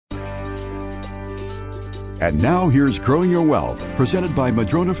And now here's Growing Your Wealth, presented by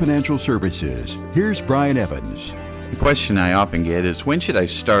Madrona Financial Services. Here's Brian Evans. The question I often get is, when should I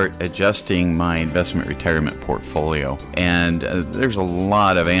start adjusting my investment retirement portfolio? And there's a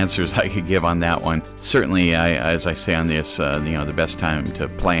lot of answers I could give on that one. Certainly, as I say on this, the best time to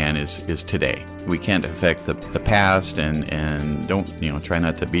plan is today. We can't affect the past, and don't try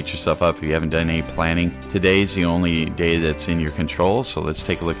not to beat yourself up if you haven't done any planning. Today's the only day that's in your control, so let's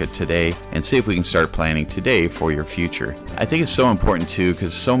take a look at today and see if we can start planning today for your future. I think it's so important too,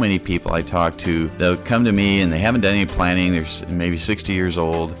 because so many people I talk to, they'll come to me and they haven't done any planning. They're maybe 60 years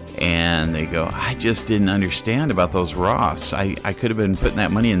old, and they go, I just didn't understand about those Roths. I could have been putting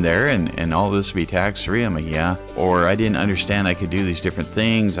that money in there and all this would be tax-free. I'm like, yeah. Or I didn't understand I could do these different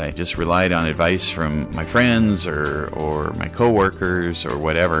things. I just relied on advice from my friends or my coworkers or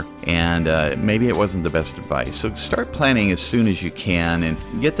whatever, and maybe it wasn't the best advice. So start planning as soon as you can and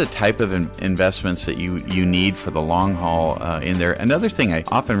get the type of investments that you need for the long haul in there. Another thing I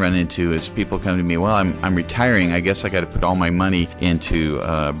often run into is people come to me, well, I'm retiring. I guess I got to put all my money into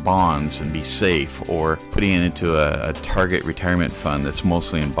bonds and be safe, or putting it into a target retirement fund that's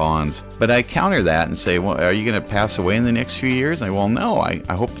mostly in bonds. But I counter that and say, well, are you going to pass away in the next few years? And well, no, I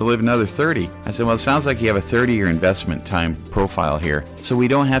hope to live another 30. I said, well, it sounds like you have a 30-year investment time profile here. So we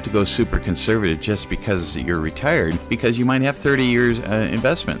don't have to go super conservative just because you're retired, because you might have 30 years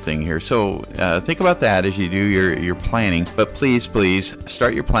investment thing here. So think about that as you do your planning. But please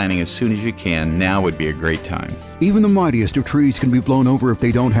start your planning as soon as you can. Now would be a great time. Even the mightiest of trees can be blown over if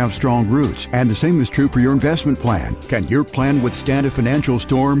they don't have strong roots, and the same is true for your investment plan. Can your plan withstand a financial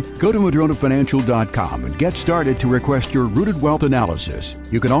storm? Go to MadronaFinancial.com and get started to request your Rooted Wealth analysis.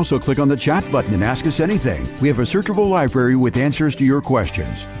 You can also click on the chat button and ask us anything. We have a searchable library with answers to your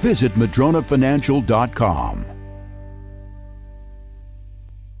questions. Visit MadronaFinancial.com.